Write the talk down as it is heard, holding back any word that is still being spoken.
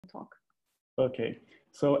talk. Okay,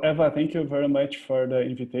 so Eva, thank you very much for the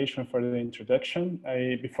invitation, for the introduction.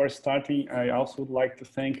 Before starting, I also would like to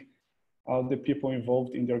thank all the people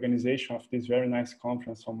involved in the organization of this very nice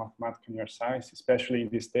conference on mathematics and neuroscience, especially in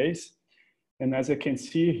these days. And as I can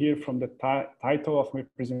see here from the title of my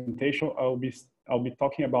presentation, I'll be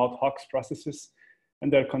talking about Hawkes processes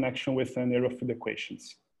and their connection with neural field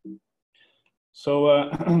equations. So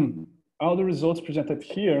all the results presented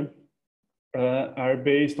here are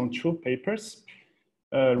based on two papers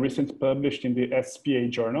recently published in the SPA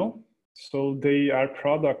journal. So they are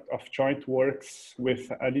product of joint works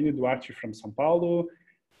with Aline Duarte from São Paulo,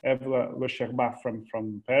 Eva Lecherbat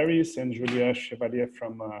from Paris, and Julien Chevalier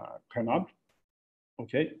from Grenoble.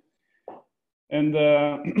 Okay. And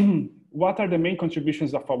what are the main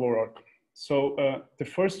contributions of our work? So the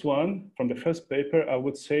first one, from the first paper, I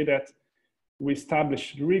would say that we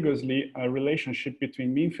established rigorously a relationship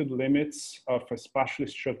between mean field limits of spatially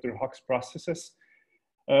structured Hawkes processes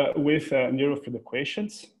with neural field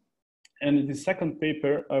equations. And in the second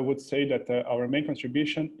paper, I would say that our main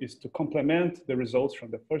contribution is to complement the results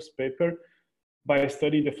from the first paper by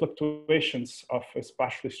studying the fluctuations of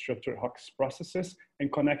spatially structured Hawkes processes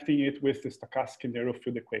and connecting it with the stochastic neural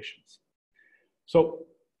field equations. So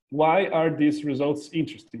why are these results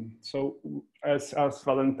interesting? So as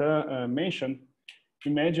Valentin mentioned,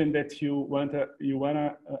 imagine that you want to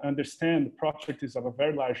understand the properties of a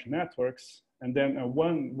very large networks, and then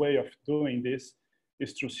one way of doing this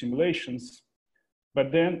is through simulations.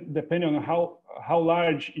 But then depending on how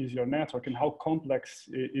large is your network and how complex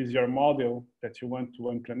is your model that you want to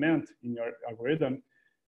implement in your algorithm,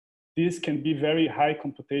 this can be very high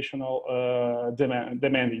computational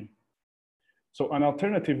demanding. So an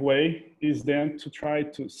alternative way is then to try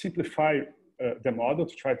to simplify the model,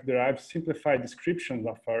 to try to derive simplified descriptions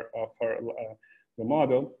of the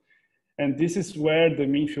model. And this is where the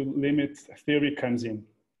mean field limit theory comes in.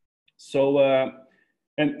 So,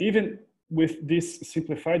 and even with these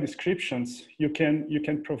simplified descriptions, you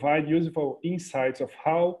can provide useful insights of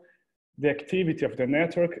how the activity of the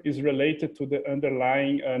network is related to the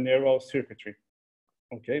underlying neural circuitry,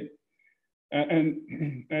 okay?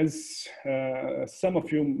 And as some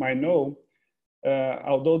of you might know,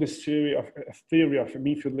 although this theory of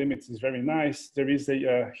mean field limits is very nice, there is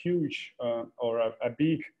a huge or a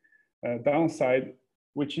big downside,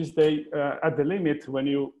 which is at the limit when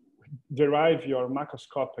you derive your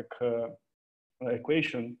macroscopic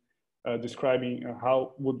equation describing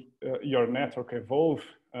how would your network evolve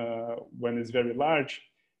when it's very large,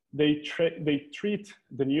 they treat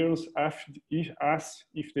the neurons as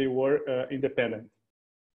if they were independent.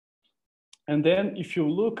 And then if you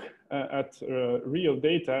look at real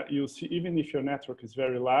data, you'll see even if your network is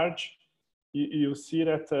very large, you see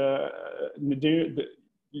that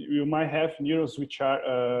you might have neurons which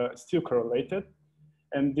are still correlated.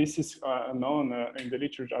 And this is known in the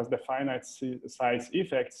literature as the finite size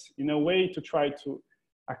effects, in a way to try to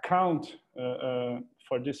account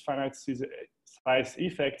for this finite size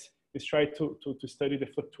effects is try to study the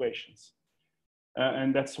fluctuations.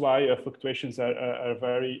 And that's why fluctuations are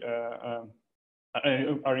very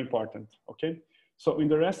important, okay? So in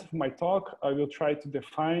the rest of my talk, I will try to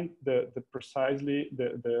define precisely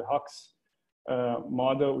the Hawkes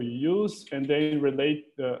model we use, and then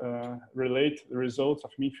relate the results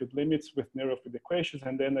of mean field limits with neural field equations,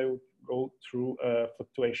 and then I will go through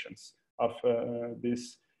fluctuations of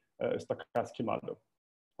this stochastic model.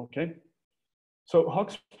 Okay, so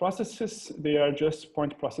Hawkes processes, they are just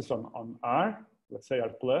point processes on R, let's say R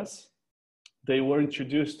plus. They were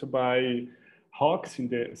introduced by Hawkes in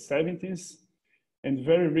the 70s. And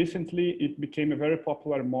very recently, it became a very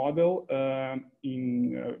popular model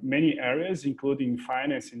in many areas, including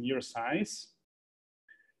finance and neuroscience.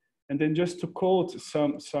 And then just to quote to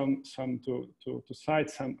cite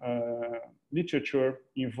some literature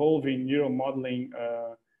involving neural modeling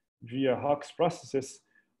via Hawkes processes,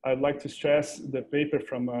 I'd like to stress the paper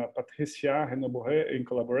from Patricia Renaud-Boré and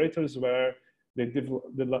collaborators, where they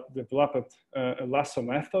developed lasso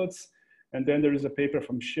methods. And then there is a paper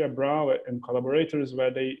from Xia Brown and collaborators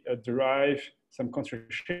where they derive some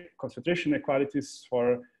concentration inequalities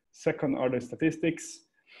for second order statistics.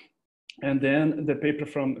 And then the paper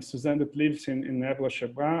from Suzanne de Plives and Eva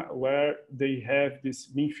Lecherbat, where they have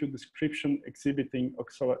this mean field description exhibiting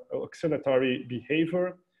oscillatory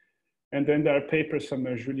behavior. And then there are papers from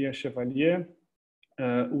Julien Chevalier,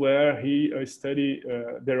 where he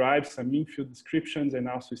derived some mean field descriptions and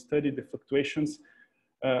also studied the fluctuations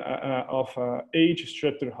of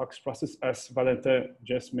age-structured Hawkes process, as Valentin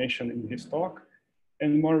just mentioned in his talk.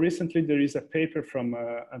 And more recently, there is a paper from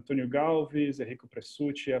Antonio Galvez, Enrico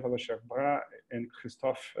Presucci, Eva Lachabra, and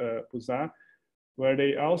Christophe Pouzat, where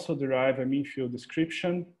they also derive a mean field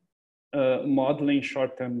description modeling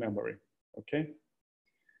short-term memory. Okay,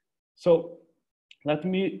 so let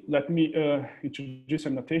me introduce a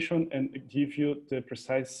notation and give you the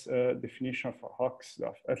precise definition of Hawk's,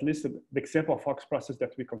 at least the example of Hawk's process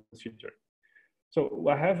that we consider. So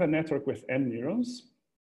I have a network with n neurons.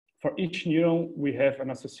 For each neuron, we have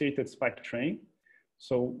an associated spike train.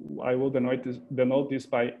 So I will denote this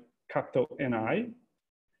by capital Ni.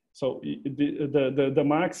 So the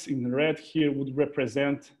marks in red here would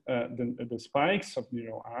represent the spikes of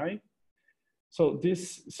neuron I. So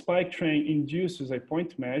this spike train induces a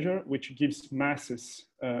point measure, which gives masses,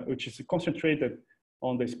 which is concentrated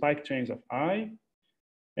on the spike trains of I.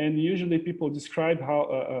 And usually people describe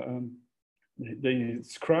how they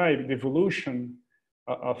describe the evolution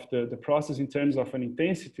of the process in terms of an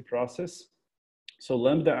intensity process. So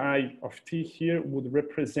lambda I of t here would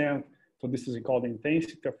represent, so this is called the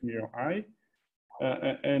intensity of neuron I.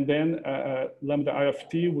 And then lambda I of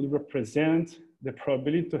t would represent the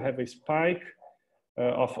probability to have a spike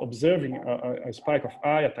of observing a spike of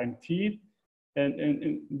I at time t.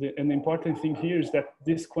 And the important thing here is that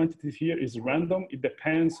this quantity here is random. It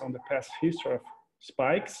depends on the past history of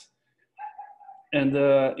spikes. And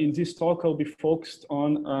in this talk, I'll be focused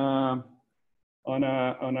on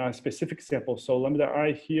a specific sample. So lambda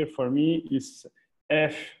I here for me is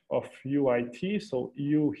f of UIT. So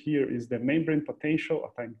U here is the membrane potential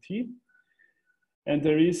at time t. And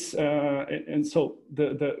there is, and so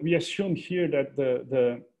we assume here that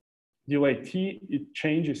the UIT, it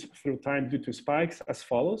changes through time due to spikes as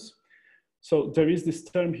follows. So there is this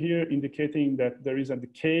term here indicating that there is a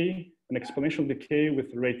decay, an exponential decay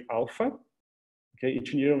with rate alpha. Okay,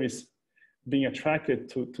 each neuron is being attracted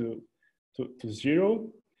to zero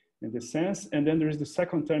in this sense. And then there is the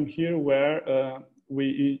second term here where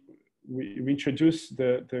we introduce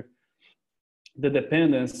the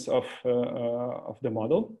dependence of the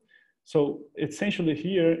model. So essentially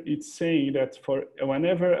here, it's saying that for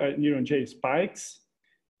whenever a neuron J spikes,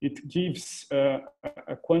 it gives a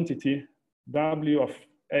quantity W of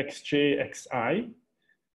xj, xi.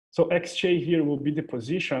 So xj here will be the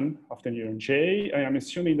position of the neuron J. I am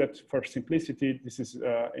assuming that for simplicity, this is,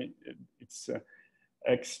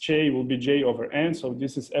 xj will be J over N. So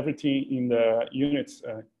this is everything in the units,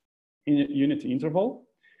 unit interval.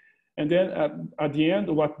 And then at the end,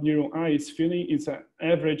 what neuron I is feeling is an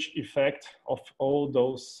average effect of all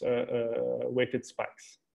those weighted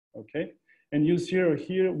spikes, okay? And U0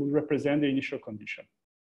 here will represent the initial condition.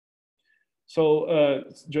 So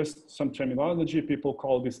just some terminology, people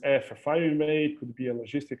call this F a firing rate, could be a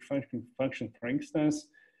logistic function, for instance.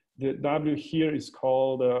 The W here is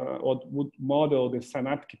called, or would model the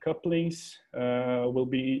synaptic couplings. Will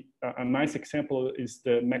be a nice example is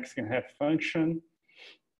the Mexican head function.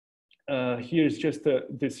 Here is just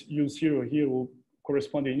this U0 here will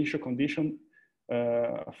correspond to the initial condition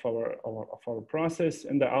of our process,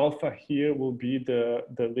 and the alpha here will be the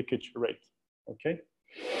leakage rate, okay?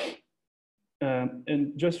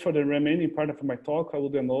 And just for the remaining part of my talk, I will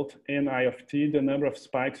denote Ni of t, the number of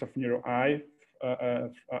spikes of neuron I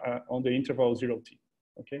on the interval 0t,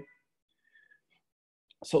 okay?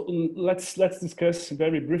 So let's discuss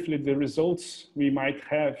very briefly the results we might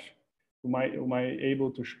have, we might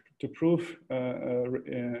able to prove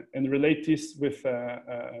and relate this with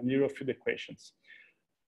neurofield equations.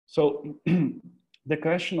 So the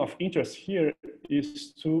question of interest here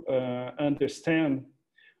is to understand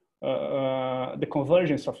the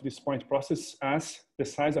convergence of this point process as the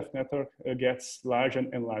size of network gets larger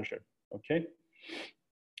and larger, okay?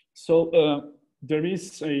 So there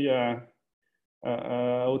is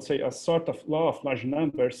I would say a sort of law of large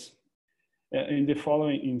numbers in the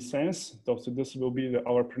following sense. So this will be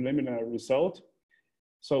our preliminary result.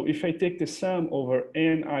 So if I take the sum over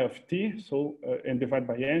Ni of t, so and divide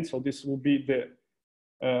by n, so this will be the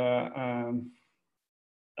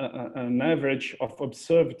an average of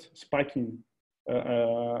observed spiking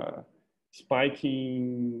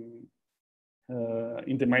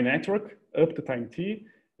in my network up to time t,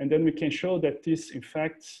 and then we can show that this in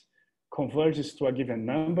fact converges to a given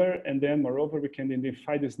number, and then moreover we can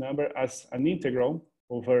identify this number as an integral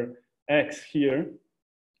over x here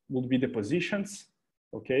would be the positions,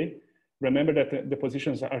 okay? Remember that the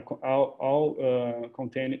positions are all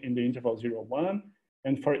contained in the interval 0, 1.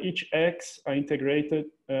 And for each x, I integrated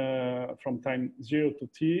from time 0 to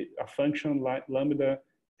t, a function like lambda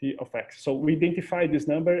t of x. So we identify this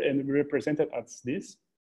number and we represent it as this.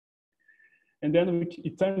 And then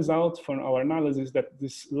it turns out from our analysis that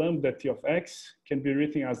this lambda t of x can be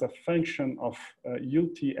written as a function of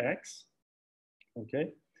utx,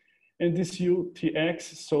 okay? And this utx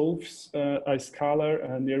solves a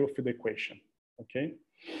scalar near-field equation, okay?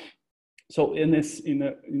 So in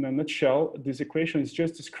a nutshell, this equation is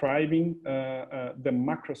just describing the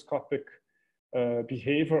macroscopic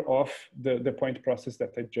behavior of the point process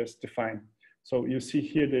that I just defined. So you see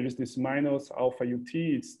here, there is this minus alpha ut,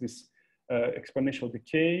 it's this exponential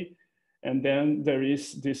decay. And then there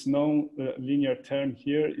is this non-linear term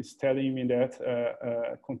here is telling me that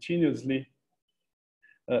continuously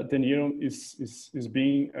the neuron is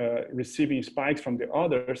being receiving spikes from the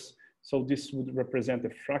others. So this would represent the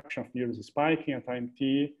fraction of neurons spiking at time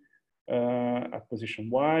t at position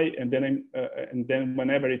y, and then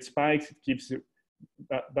whenever it spikes, it gives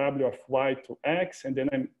w of y to x, and then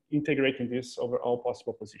I'm integrating this over all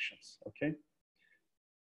possible positions. Okay,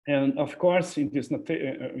 and of course, in this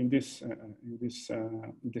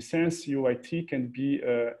sense, UIT can be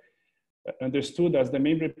understood as the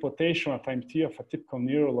membrane potential at time t of a typical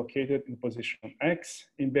neuron located in position x,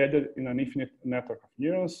 embedded in an infinite network of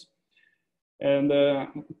neurons. And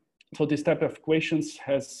so this type of equations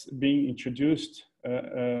has been introduced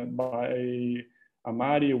by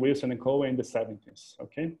Amari, Wilson, and Cohen in the 70s,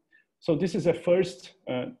 okay? So this is a first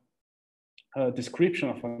description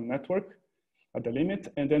of a network at the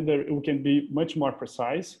limit, and then we can be much more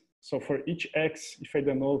precise. So for each x, if I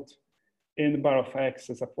denote n bar of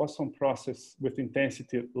x as a Poisson process with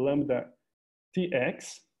intensity lambda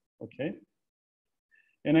tx, okay?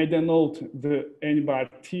 And I denote the n bar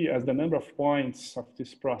t as the number of points of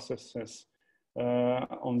these processes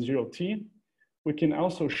on 0t. We can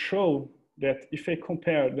also show that if I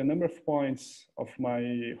compare the number of points of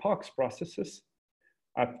my Hawkes processes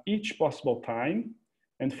at each possible time,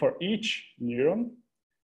 and for each neuron,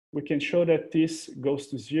 we can show that this goes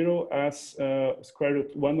to 0 as square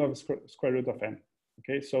root 1 of square root of n.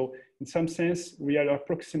 Okay, so in some sense, we are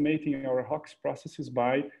approximating our Hawkes processes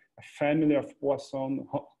by a family of Poisson,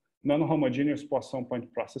 non-homogeneous Poisson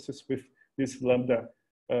point processes with this lambda,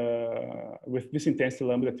 with this intensity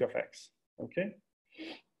lambda t of x, okay?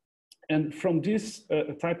 And from this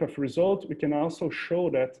type of result, we can also show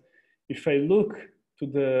that if I look to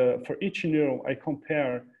for each neuron, I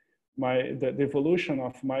compare the evolution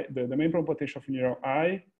of the membrane potential of neuron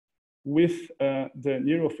I with the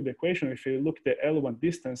near-field equation. If you look the L1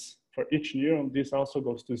 distance for each neuron, this also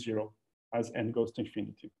goes to 0 as n goes to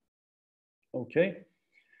infinity. Okay,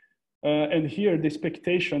 and here the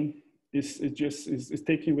expectation is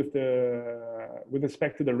taken with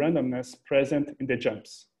respect to the randomness present in the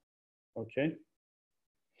jumps. Okay,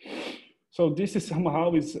 so this is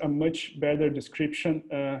somehow a much better description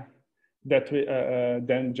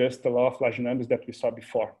than just the law of large numbers that we saw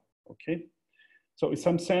before. Okay, so in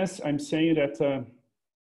some sense, I'm saying that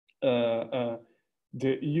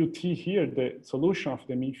the UT here, the solution of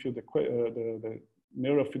the mean field, the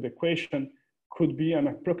neural field equation, could be an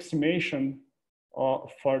approximation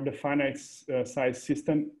for the finite size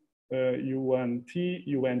system U1T,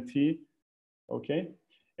 UNT, okay?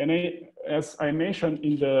 And as I mentioned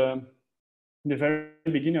in the very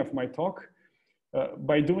beginning of my talk,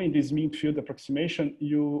 by doing this mean field approximation,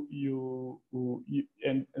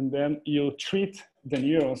 and then you treat the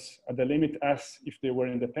neurons at the limit as if they were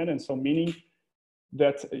independent. So meaning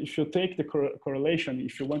that if you take the correlation,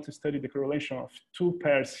 if you want to study the correlation of two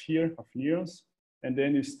pairs here of neurons, and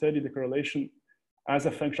then you study the correlation as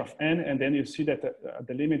a function of n, and then you see that at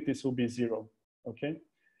the limit, this will be 0, okay?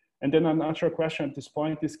 And then a natural question at this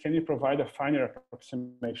point is, can you provide a finer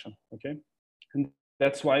approximation, okay? And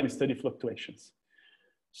that's why we study fluctuations.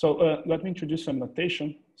 So let me introduce some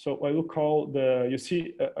notation. So I will call you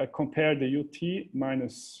see, I compare the UT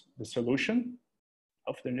minus the solution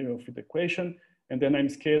of the neural field equation, and then I'm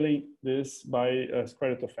scaling this by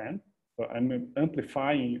square root of n. So I'm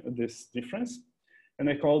amplifying this difference, and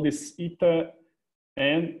I call this eta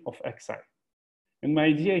n of xi. And my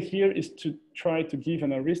idea here is to try to give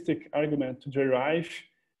an heuristic argument to derive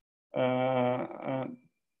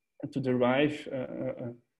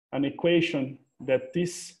an equation that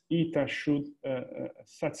this eta should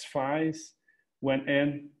satisfies when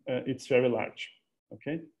n it's very large.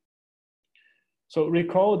 Okay. So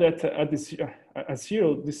recall that at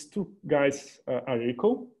 0, these two guys are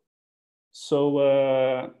equal. So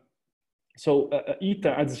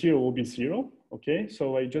eta at 0 will be 0. Okay.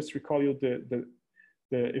 So I just recall you the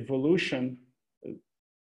evolution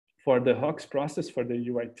for the Hawkes process for the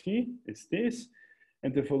UIT is this,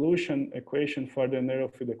 and the evolution equation for the neural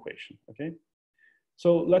field equation. Okay. So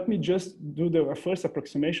let me just do the first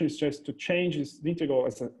approximation is just to change the integral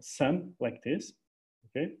as a sum like this.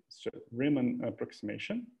 Okay, it's a Riemann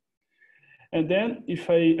approximation. And then if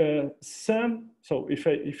I sum, so if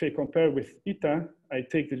I compare with eta, I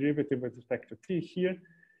take the derivative with respect to t here,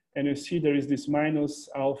 and you see there is this minus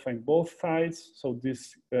alpha in both sides. So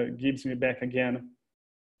this gives me back again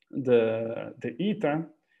the eta.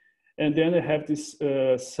 And then I have this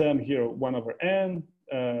sum here, 1 over n,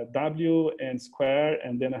 w and square,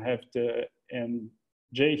 and then I have the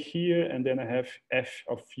nj here, and then I have f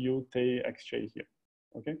of u t xj here,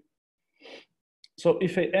 okay? So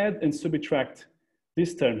if I add and subtract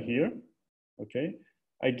this term here, okay,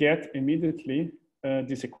 I get immediately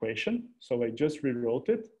this equation. So I just rewrote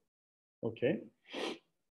it, okay?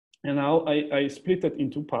 And now I split it in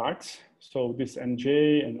two parts. So this nj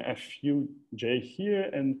and fuj here,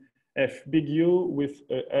 and f big U with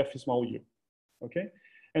f small u, okay?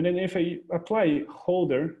 And then if I apply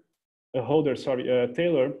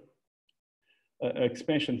Taylor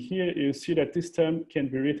expansion here, you see that this term can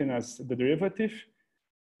be written as the derivative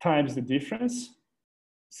times the difference.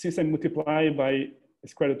 Since I multiply by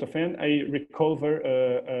square root of n, I recover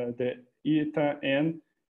the eta n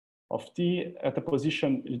of t at the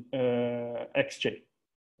position xj,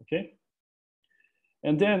 okay?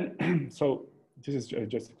 And then, so this is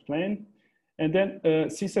just explained. And then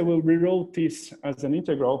since I will rewrite this as an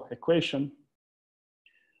integral equation,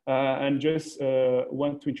 and just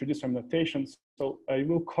want to introduce some notations. So I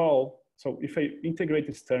will call, so if I integrate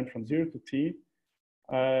this term from 0 to t,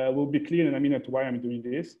 will be clear in a minute why I'm doing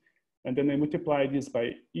this. And then I multiply this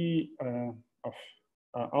by e of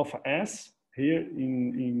alpha s here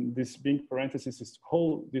in this big parenthesis is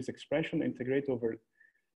whole this expression integrate over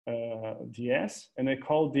ds, and I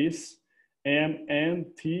call this m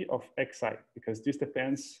and t of xi because this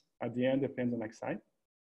depends at the end depends on xi.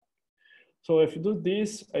 So if you do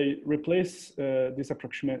this, I replace this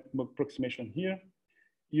approximation here,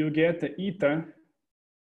 you get the eta.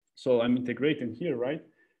 So I'm integrating here, right?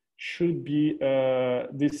 Should be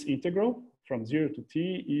this integral from 0 to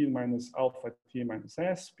t e minus alpha t minus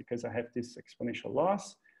s because I have this exponential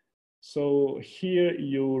loss. So here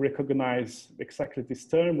you recognize exactly this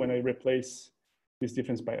term when I replace this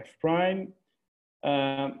difference by f prime.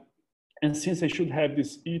 And since I should have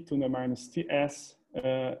this e to the minus ts,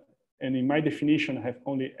 and in my definition I have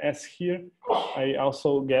only s here, I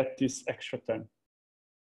also get this extra term,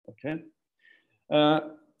 okay?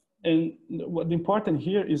 And what important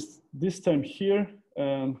here is this term here.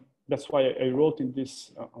 That's why I wrote in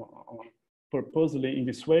this purposely in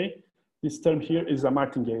this way. This term here is a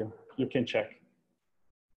martingale. You can check,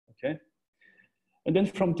 okay? And then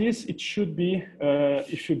from this, it should be,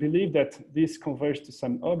 if you believe that this converges to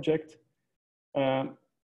some object,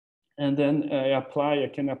 and then I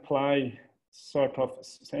can apply sort of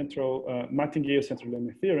central martingale central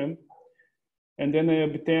limit theorem. And then I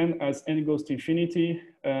obtain, as n goes to infinity,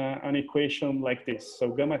 an equation like this. So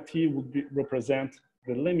gamma t would represent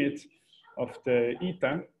the limit of the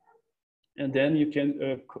eta. And then you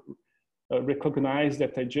can recognize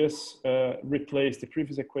that I just replaced the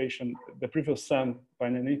previous equation, the previous sum by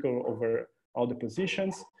an integral over all the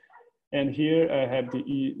positions. And here I have the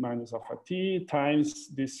e minus alpha t times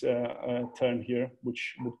this term here,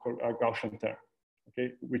 which would call a Gaussian term,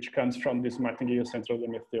 okay, which comes from this martingale central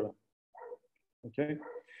limit theorem. Okay,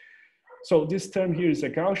 so this term here is a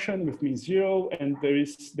Gaussian with mean 0, and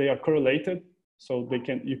they are correlated. So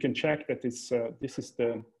you can check that this is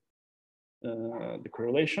the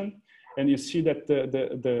correlation, and you see that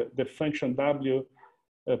the function w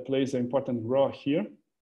plays an important role here.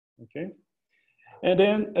 Okay, and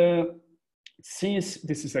then since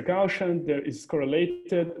this is a Gaussian, there is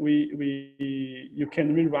correlated. You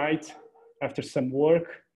can rewrite after some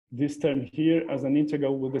work this term here as an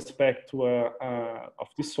integral with respect to of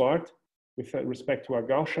this sort, with respect to a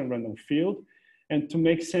Gaussian random field. And to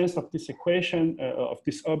make sense of this equation, of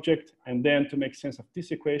this object, and then to make sense of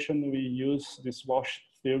this equation, we use this Walsh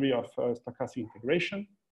theory of stochastic integration,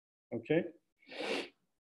 okay?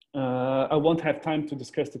 I won't have time to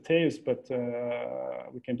discuss details, but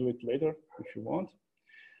we can do it later if you want.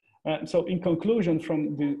 So in conclusion,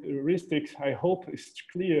 from the heuristics, I hope it's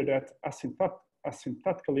clear that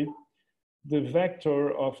asymptotically, the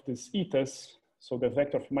vector of these etas, so the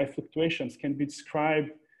vector of my fluctuations, can be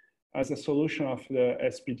described as a solution of the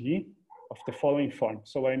SPD of the following form.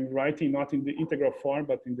 So I'm writing not in the integral form,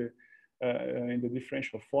 but in the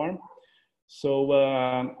differential form. So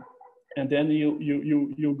and then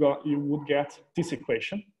you would get this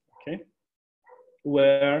equation, okay,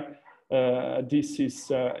 where this is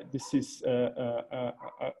a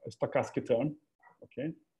stochastic term,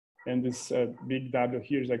 okay. and this big W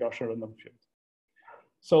here is a Gaussian random field.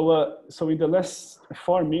 So, so in the last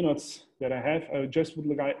 4 minutes that I have, I just would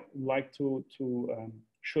like to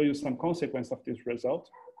show you some consequence of this result.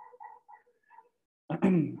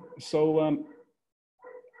 So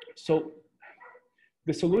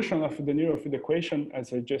the solution of the neural field equation,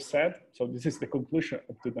 as I just said, so this is the conclusion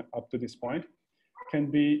up to this point,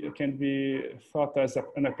 can be thought as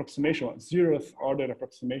an approximation, a 0th order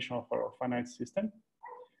approximation of our finite system.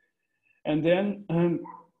 And then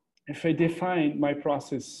if I define my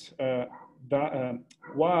process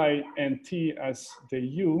y and t as the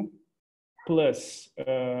u plus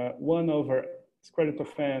 1 over square root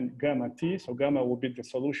of n gamma t, so gamma will be the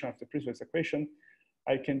solution of the previous equation,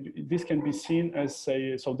 this can be seen as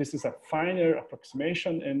a, so this is a finer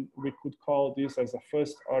approximation, and we could call this as a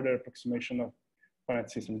first order approximation of finite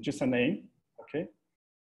system, just a name, okay?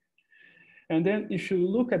 And then if you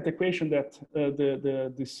look at the equation that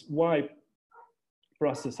this y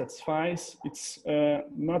process satisfies, it's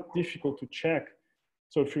not difficult to check.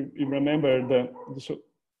 So if you remember the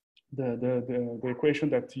equation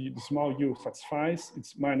that the small u satisfies,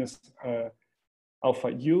 it's minus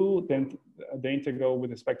alpha u, then the integral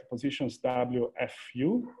with respect to positions w f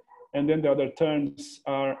u, and then the other terms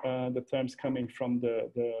are the terms coming from the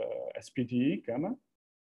SPD gamma,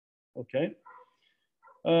 okay?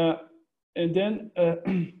 And then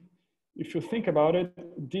if you think about it,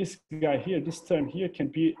 this guy here, this term here can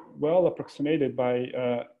be well approximated by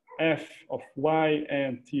f of y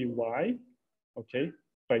and ty, okay,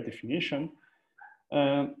 by definition.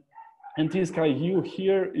 And this guy u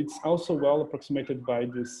here, it's also well approximated by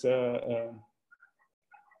this,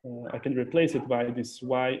 I can replace it by this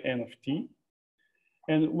yn of t.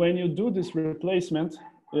 And when you do this replacement,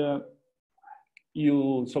 so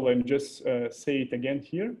I'm just say it again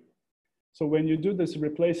here. So when you do this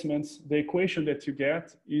replacements, the equation that you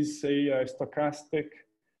get is a stochastic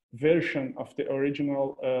version of the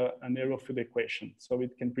original neural field equation. So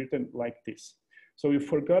it can be written like this. So you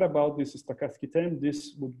forgot about this stochastic term.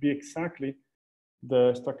 This would be exactly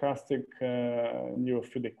the stochastic neural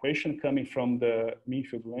field equation coming from the mean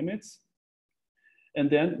field limits. And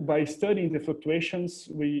then by studying the fluctuations,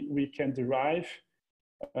 we can derive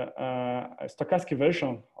a stochastic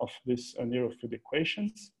version of this neural field equation.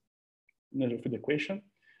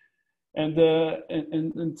 And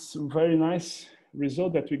it's a very nice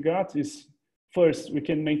result that we got is, first, we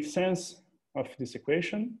can make sense of this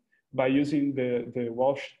equation by using the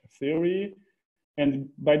Walsh theory. And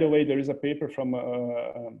by the way, there is a paper from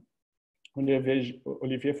Olivier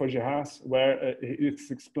Forgeras where it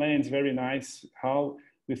explains very nice how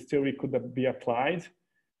this theory could be applied.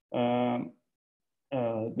 The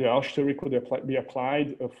Walsh theory could be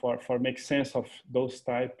applied for make sense of those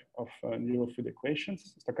type of neural field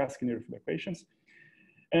equations, stochastic neural field equations.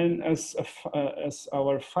 And as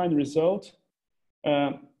our final result,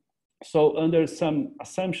 so under some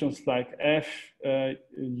assumptions like f,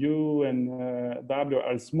 u, and w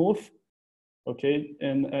are smooth, okay,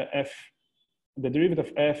 and the derivative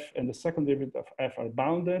of f and the second derivative of f are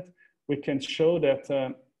bounded, we can show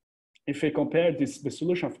that if we compare the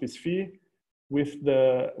solution of this phi with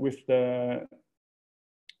the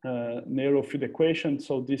neural field equation,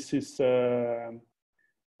 so this is the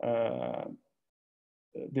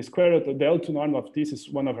square root of the L2 norm of this is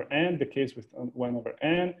 1 over n, the case with 1 over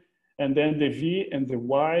n, and then the v and the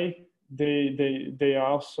y, they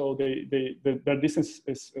also the distance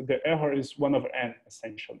is, the error is 1 over n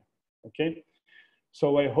essentially. Okay,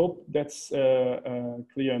 so I hope that's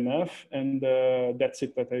clear enough, and that's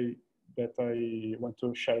it that I want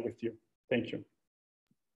to share with you. Thank you.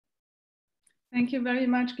 Thank you very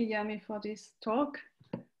much, Guilherme, for this talk.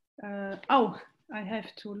 Oh, I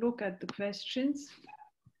have to look at the questions.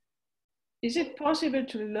 Is it possible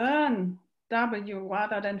to learn W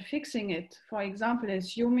rather than fixing it? For example,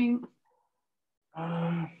 assuming.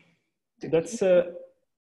 That's a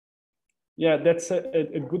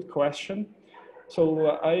good question.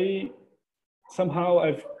 So I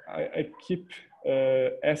keep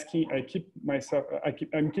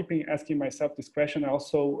I'm keeping asking myself this question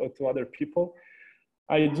also to other people.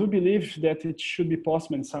 I do believe that it should be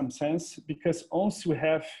possible in some sense, because once we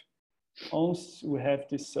have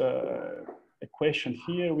this equation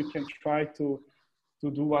here, we can try to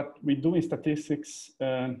do what we do in statistics,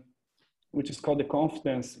 which is called the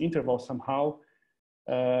confidence interval somehow.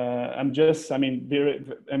 I'm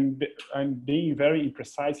being very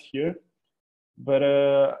imprecise here, but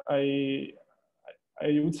I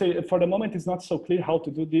would say for the moment it's not so clear how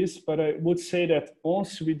to do this, but I would say that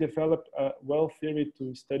once we develop a well theory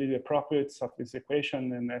to study the properties of this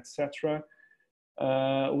equation and etc.,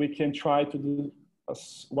 we can try to do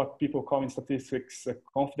what people call in statistics a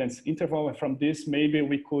confidence interval, and from this maybe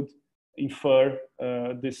we could infer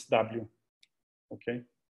this W. Okay,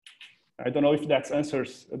 I don't know if that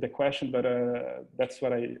answers the question, but that's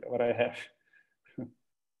what I have.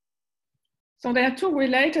 So there are two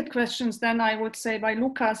related questions then, I would say, by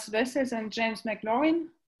Lucas Wesses and James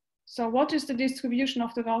McLaurin. So what is the distribution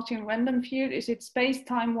of the Gaussian random field? Is it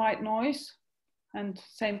space-time white noise? And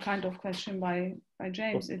same kind of question by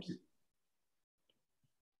James. Oops.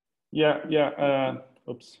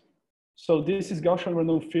 Oops. So this is Gaussian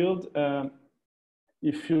random field.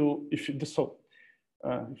 If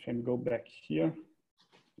I go back here,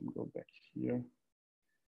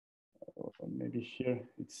 or maybe here,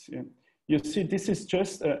 it's you see this is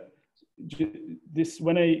just this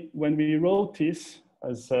when we wrote this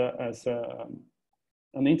as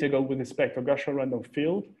an integral with respect to Gaussian random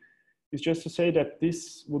field, is just to say that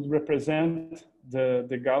this would represent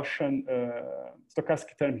the Gaussian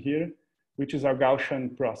stochastic term here, which is our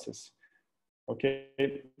Gaussian process. Okay,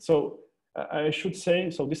 so I should say,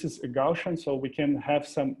 so this is a Gaussian, so we can have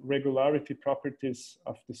some regularity properties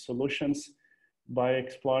of the solutions by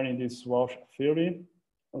exploring this Walsh theory.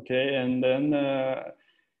 Okay, and then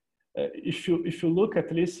if you look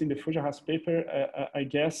at least in the Fujahas paper, I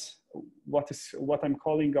guess what I'm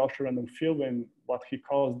calling Gaussian random field and what he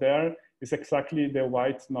calls there is exactly the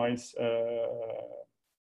white noise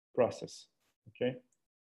process. Okay,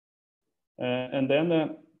 and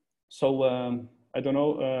then I don't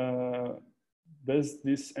know. Does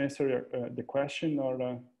this answer the question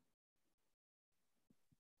or?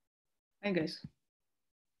 I guess.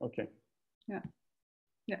 Okay. Yeah.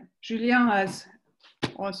 Yeah. Julien has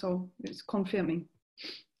also is confirming.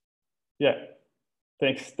 Yeah.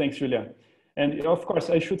 Thanks, Julien. And of course,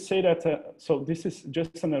 I should say that, so this is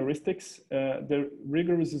just an heuristics. The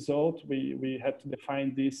rigorous result, we had to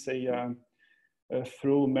define this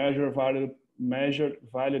through measured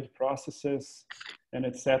valued processes and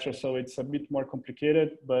etc. So it's a bit more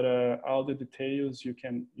complicated, but all the details you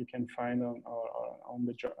can find on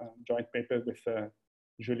the joint paper with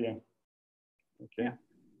Julien. Okay. Yeah.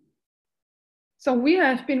 So we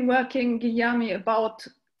have been working, Guilherme, about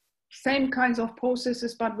same kinds of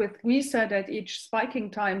processes, but with reset at each spiking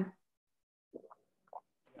time.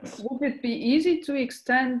 Yes. Would it be easy to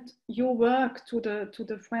extend your work to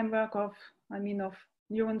the framework of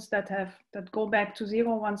neurons that go back to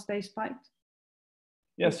zero once they spiked?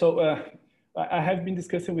 Yeah, so I have been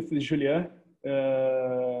discussing with Julien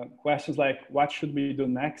questions like what should we do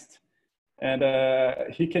next, and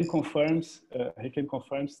he can confirm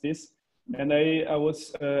this. And I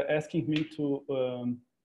was asking him to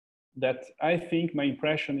that I think my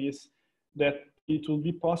impression is that it will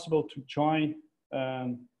be possible to join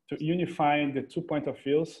to unify the 2 point of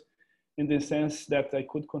views in the sense that I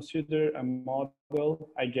could consider a model,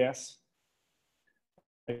 I guess.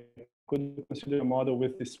 I could consider a model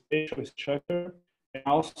with the spatial structure, and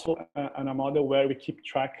also a model where we keep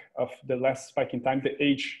track of the last spike in time, the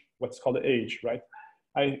age, what's called the age, right?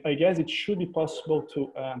 I guess it should be possible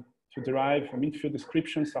to derive mean-field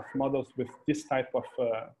descriptions of models with this type of,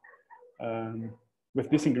 with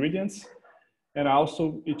these ingredients. And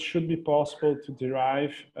also it should be possible to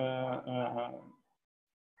derive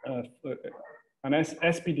an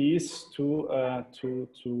SPDs to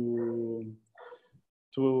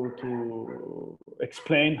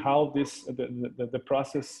explain how this the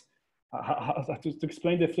process to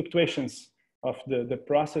explain the fluctuations of the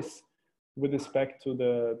process with respect to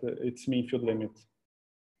its mean field limit.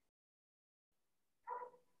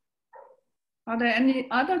 Are there any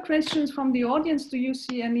other questions from the audience? Do you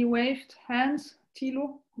see any waved hands,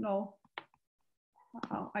 Thilo? No.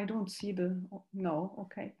 I don't see no,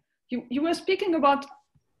 okay. You were speaking about,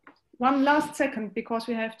 one last second, because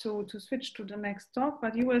we have to switch to the next talk,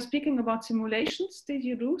 but you were speaking about simulations. Did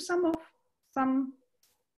you do some?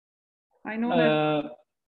 I know that.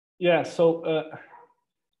 Yeah, so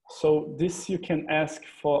this you can ask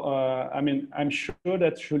for, I'm sure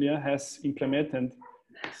that Julien has implemented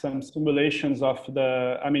some simulations of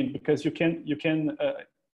because you can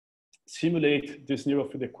simulate this neural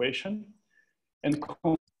field equation and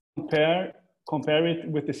compare it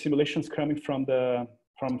with the simulations coming from the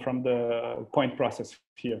point process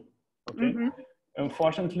here. Okay. Mm-hmm.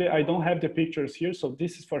 Unfortunately, I don't have the pictures here, so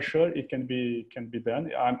this is for sure it can be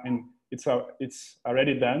done. It's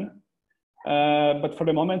already done, but for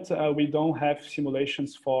the moment we don't have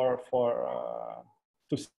simulations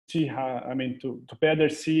to see how to better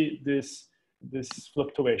see these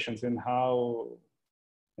fluctuations and how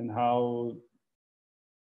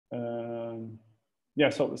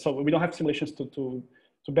so we don't have simulations to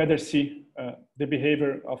to better see the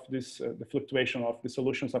behavior of this, the fluctuation of the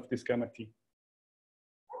solutions of this gamma t.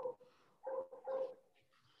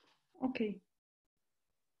 Okay.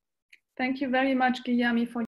 Thank you very much, Guilherme, for